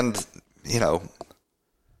 And,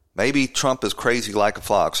 maybe Trump is crazy like a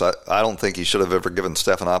fox. I don't think he should have ever given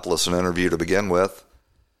Stephanopoulos an interview to begin with.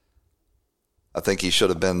 I think he should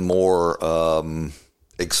have been more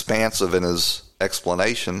expansive in his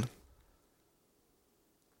explanation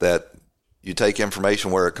that you take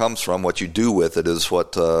information where it comes from. What you do with it is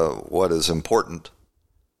what is important.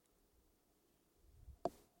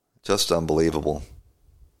 Just unbelievable.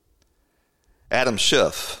 Adam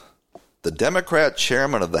Schiff, the Democrat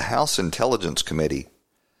chairman of the House Intelligence Committee,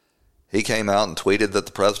 he came out and tweeted that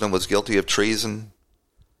the president was guilty of treason,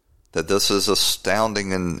 that this is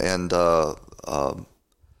astounding and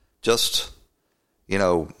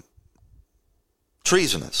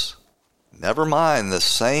treasonous. Never mind, the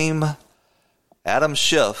same Adam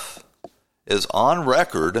Schiff is on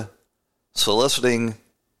record soliciting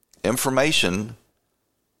information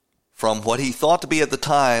from what he thought to be at the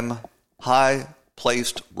time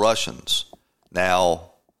high-placed Russians. Now,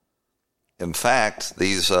 in fact,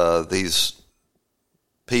 these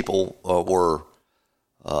people were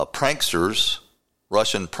pranksters,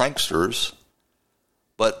 Russian pranksters,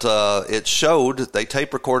 but it showed, they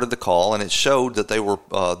tape recorded the call, and it showed that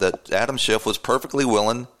that Adam Schiff was perfectly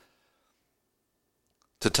willing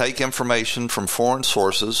to take information from foreign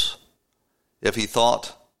sources if he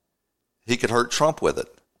thought he could hurt Trump with it.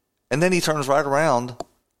 And then he turns right around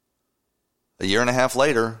a year and a half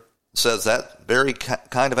later, says that very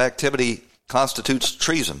kind of activity constitutes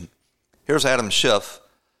treason. Here's Adam Schiff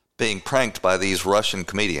being pranked by these Russian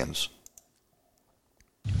comedians.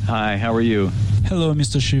 Hi, how are you? Hello,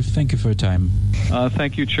 Mr. Schiff. Thank you for your time.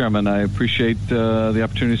 Thank you, Chairman. I appreciate the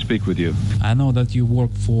opportunity to speak with you. I know that you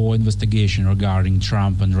work for investigation regarding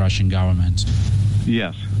Trump and Russian government.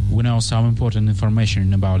 Yes. We know some important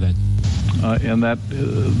information about that. And that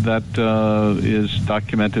is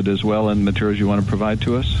documented as well in materials you want to provide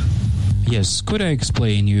to us? Yes. Could I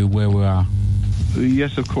explain you where we are?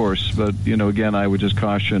 Yes, of course. But, again, I would just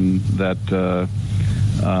caution that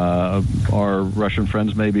our Russian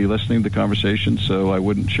friends may be listening to the conversation, so I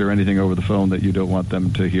wouldn't share anything over the phone that you don't want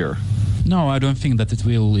them to hear. No, I don't think that it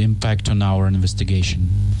will impact on our investigation.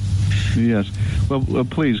 Yes. Well,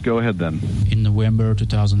 please go ahead then. In November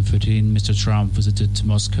 2013, Mr. Trump visited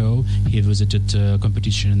Moscow. He visited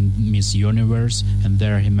competition Miss Universe, and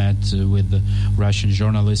there he met with Russian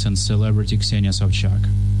journalist and celebrity Ksenia Sobchak.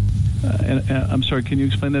 I'm sorry, can you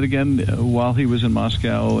explain that again? While he was in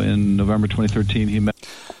Moscow in November 2013, he met...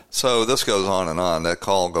 So this goes on and on. That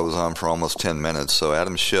call goes on for almost 10 minutes. So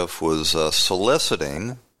Adam Schiff was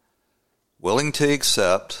soliciting, willing to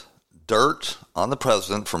accept dirt on the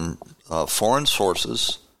president from foreign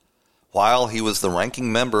sources while he was the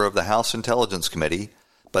ranking member of the House Intelligence Committee.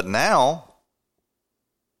 But now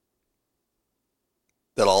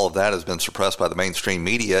that all of that has been suppressed by the mainstream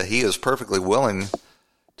media, he is perfectly willing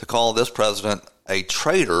to call this president a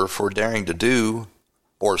traitor for daring to do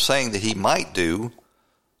or saying that he might do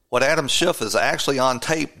what Adam Schiff is actually on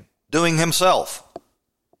tape doing himself.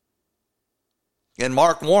 And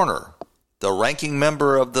Mark Warner, the ranking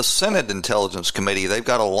member of the Senate Intelligence Committee, they've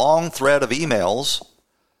got a long thread of emails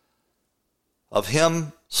of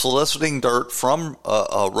him soliciting dirt from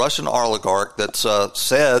a Russian oligarch that's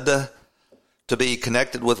said to be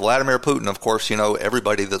connected with Vladimir Putin. Of course, you know,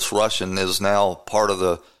 everybody that's Russian is now part of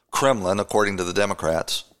the Kremlin, according to the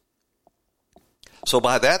Democrats. So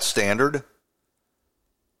by that standard,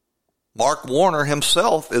 Mark Warner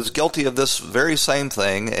himself is guilty of this very same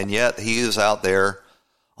thing, and yet he is out there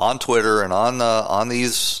on Twitter and on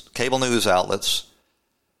these cable news outlets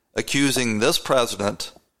accusing this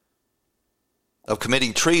president of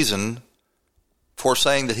committing treason for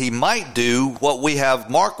saying that he might do what we have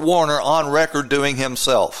Mark Warner on record doing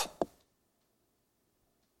himself.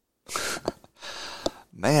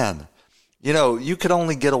 Man, you know, you could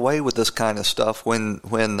only get away with this kind of stuff when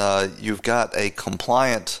you've got a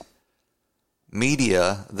compliant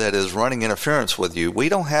media that is running interference with you. We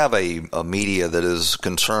don't have a media that is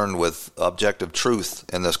concerned with objective truth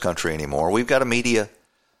in this country anymore. We've got a media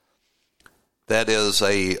that is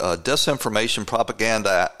a disinformation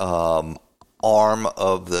propaganda arm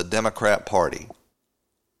of the Democrat Party.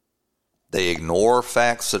 They ignore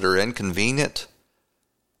facts that are inconvenient,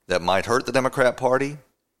 that might hurt the Democrat Party,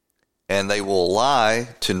 and they will lie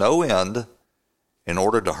to no end in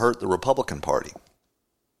order to hurt the Republican Party.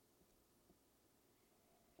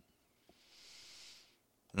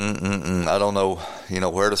 I don't know,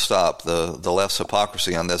 where to stop. The left's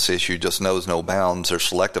hypocrisy on this issue just knows no bounds. Their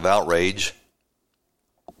selective outrage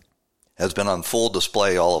has been on full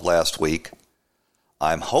display all of last week.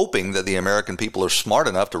 I'm hoping that the American people are smart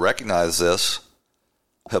enough to recognize this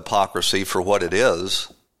hypocrisy for what it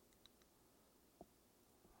is.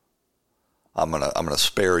 I'm gonna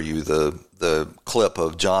spare you the clip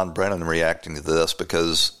of John Brennan reacting to this,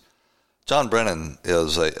 because John Brennan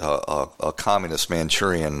is a communist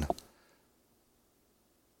Manchurian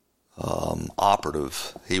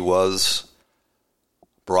operative. He was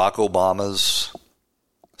Barack Obama's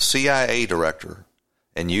CIA director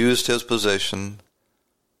and used his position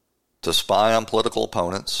to spy on political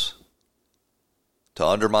opponents, to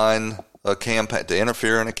undermine a campaign, to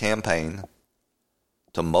interfere in a campaign,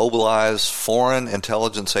 to mobilize foreign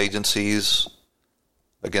intelligence agencies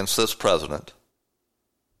against this president.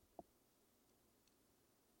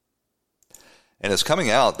 And it's coming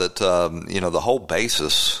out that, the whole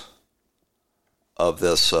basis of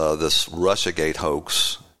this Russiagate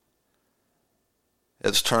hoax,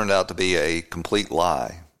 it's turned out to be a complete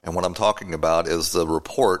lie. And what I'm talking about is the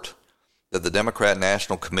report that the Democrat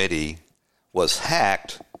National Committee was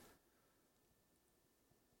hacked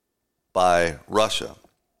by Russia.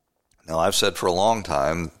 Now, I've said for a long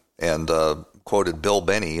time, and quoted Bill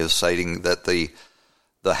Benny as citing that the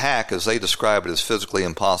hack, as they describe it, is physically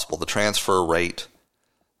impossible. The transfer rate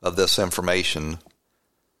of this information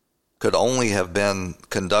could only have been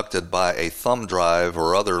conducted by a thumb drive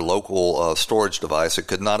or other local storage device. It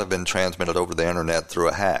could not have been transmitted over the internet through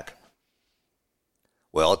a hack.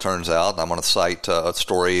 Well, it turns out, I'm going to cite a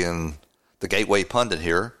story in the Gateway Pundit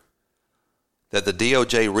here, that the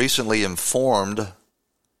DOJ recently informed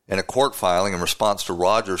in a court filing in response to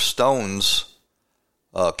Roger Stone's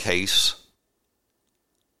case.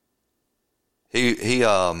 He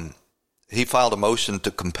filed a motion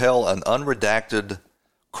to compel an unredacted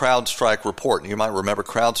CrowdStrike report. And you might remember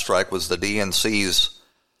CrowdStrike was the DNC's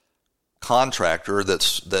contractor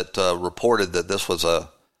that reported that this was a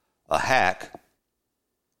hack.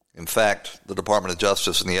 In fact, the Department of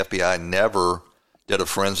Justice and the FBI never did a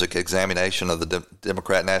forensic examination of the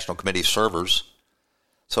Democrat National Committee servers.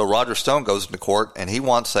 So Roger Stone goes into court and he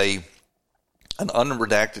wants an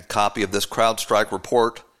unredacted copy of this CrowdStrike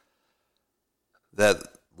report that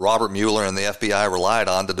Robert Mueller and the FBI relied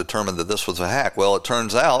on to determine that this was a hack. Well, it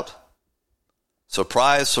turns out,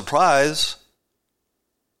 surprise, surprise,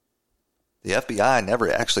 the FBI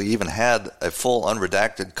never actually even had a full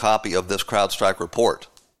unredacted copy of this CrowdStrike report.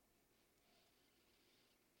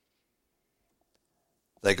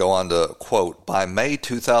 They go on to quote, by May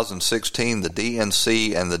 2016, the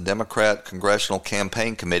DNC and the Democrat Congressional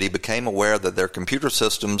Campaign Committee became aware that their computer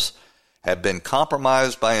systems had been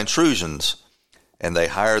compromised by intrusions, and they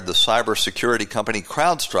hired the cybersecurity company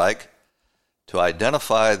CrowdStrike to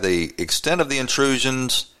identify the extent of the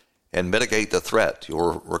intrusions and mitigate the threat.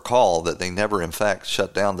 You'll recall that they never, in fact,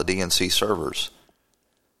 shut down the DNC servers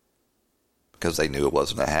because they knew it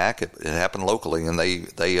wasn't a hack. It happened locally, and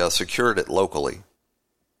they secured it locally.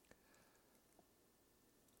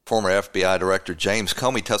 Former FBI Director James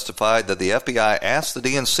Comey testified that the FBI asked the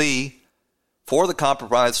DNC for the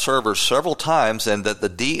compromised servers several times and that the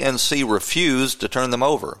DNC refused to turn them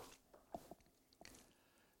over.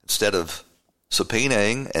 Instead of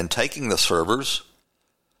subpoenaing and taking the servers,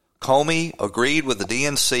 Comey agreed with the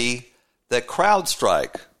DNC that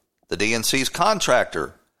CrowdStrike, the DNC's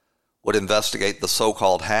contractor, would investigate the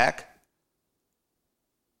so-called hack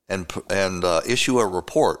and issue a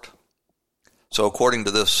report. So according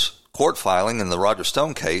to this court filing in the Roger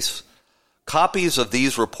Stone case, copies of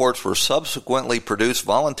these reports were subsequently produced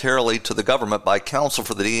voluntarily to the government by counsel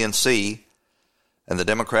for the DNC and the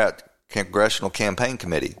Democrat Congressional Campaign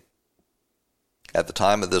Committee. At the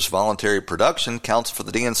time of this voluntary production, counsel for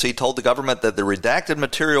the DNC told the government that the redacted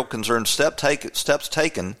material concerned steps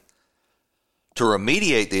taken to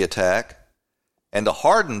remediate the attack and to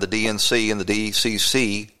harden the DNC and the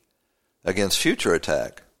DCC against future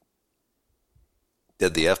attack.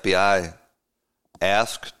 Did the FBI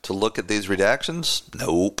ask to look at these redactions?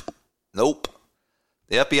 Nope.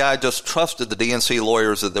 The FBI just trusted the DNC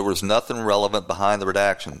lawyers that there was nothing relevant behind the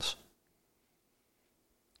redactions.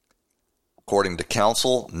 According to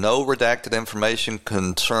counsel, no redacted information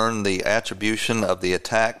concerned the attribution of the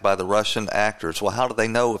attack by the Russian actors. Well, how do they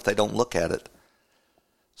know if they don't look at it?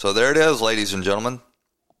 So there it is, ladies and gentlemen.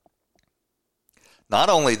 Not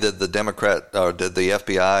only did the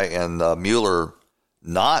FBI and Mueller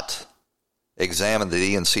not examine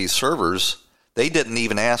the DNC servers, they didn't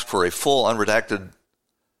even ask for a full unredacted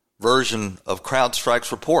version of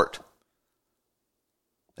CrowdStrike's report.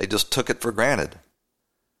 They just took it for granted.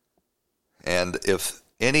 And if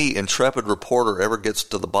any intrepid reporter ever gets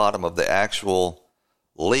to the bottom of the actual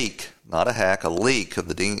leak, not a hack, a leak of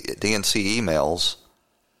the DNC emails,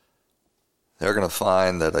 they're going to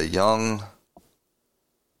find that a young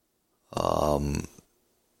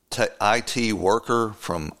IT worker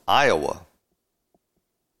from Iowa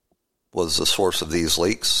was the source of these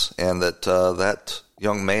leaks, and that that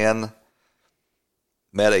young man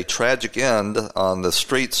met a tragic end on the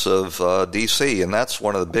streets of D.C., and that's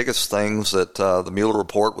one of the biggest things that the Mueller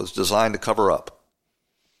report was designed to cover up.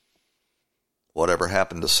 Whatever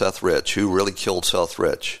happened to Seth Rich? Who really killed Seth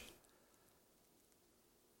Rich?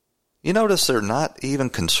 You notice they're not even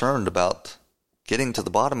concerned about getting to the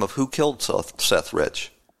bottom of who killed Seth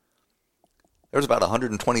Rich. There's about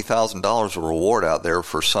 $120,000 of reward out there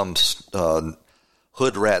for some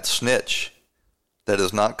hood rat snitch that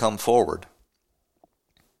has not come forward.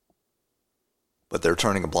 But they're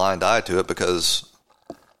turning a blind eye to it because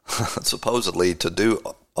supposedly to do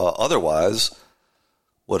otherwise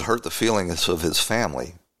would hurt the feelings of his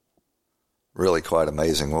family. Really quite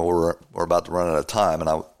amazing. Well, we're about to run out of time, and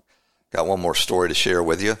I got one more story to share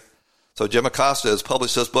with you. So Jim Acosta has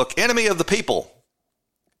published this book, Enemy of the People.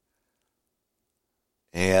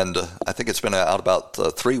 And I think it's been out about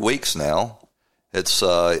 3 weeks now. It's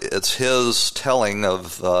his telling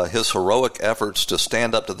of his heroic efforts to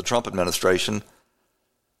stand up to the Trump administration.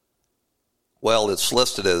 Well, it's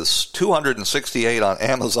listed as $268 on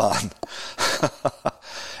Amazon.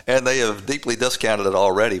 And they have deeply discounted it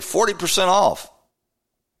already. 40% off.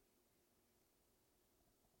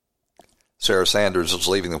 Sarah Sanders is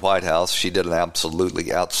leaving the White House. She did an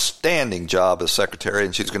absolutely outstanding job as secretary,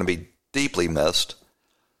 and she's going to be deeply missed.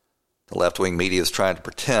 The left-wing media is trying to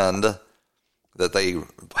pretend that they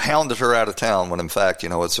hounded her out of town when, in fact,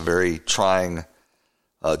 it's a very trying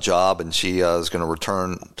job, and she is going to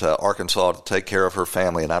return to Arkansas to take care of her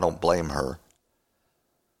family, and I don't blame her.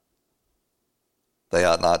 They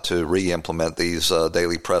ought not to re-implement these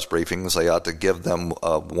daily press briefings. They ought to give them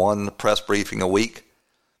one press briefing a week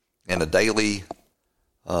and a daily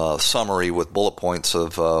summary with bullet points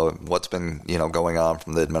of what's been going on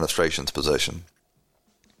from the administration's position.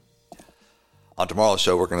 On tomorrow's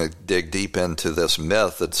show, we're going to dig deep into this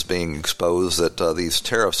myth that's being exposed that these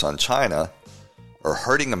tariffs on China are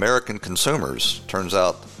hurting American consumers. Turns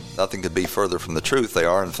out nothing could be further from the truth. They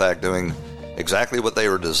are, in fact, doing exactly what they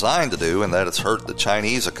were designed to do, and that is hurt the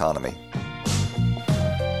Chinese economy.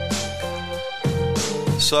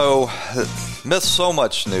 So, missed so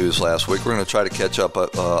much news last week. We're going to try to catch up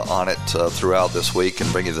on it throughout this week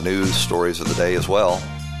and bring you the news stories of the day as well.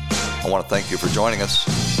 I want to thank you for joining us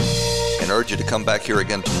and urge you to come back here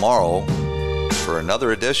again tomorrow for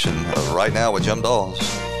another edition of Right Now with Jim Dawes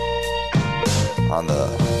on the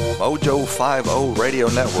Mojo 50 Radio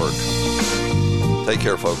Network. Take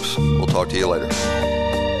care, folks. We'll talk to you later.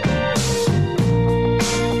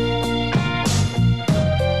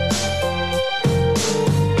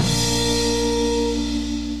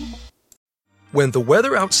 When the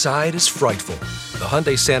weather outside is frightful, the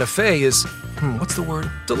Hyundai Santa Fe is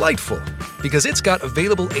delightful. Because it's got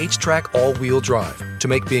available H-Track all-wheel drive to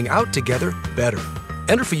make being out together better.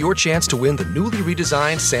 Enter for your chance to win the newly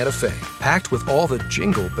redesigned Santa Fe, packed with all the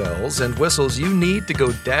jingle bells and whistles you need to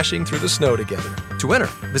go dashing through the snow together. To enter,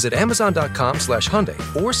 visit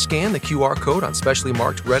Amazon.com/Hyundai or scan the QR code on specially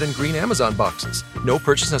marked red and green Amazon boxes. No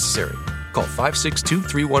purchase necessary. Call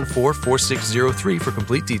 562-314-4603 for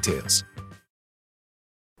complete details.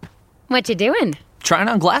 What you doing? Trying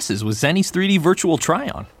on glasses with Zenny's 3D virtual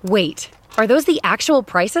try-on. Wait, are those the actual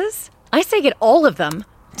prices? I say get all of them.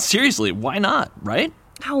 Seriously, why not, right?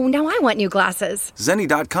 Oh, now I want new glasses.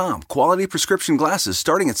 Zenny.com. Quality prescription glasses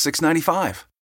starting at $6.95.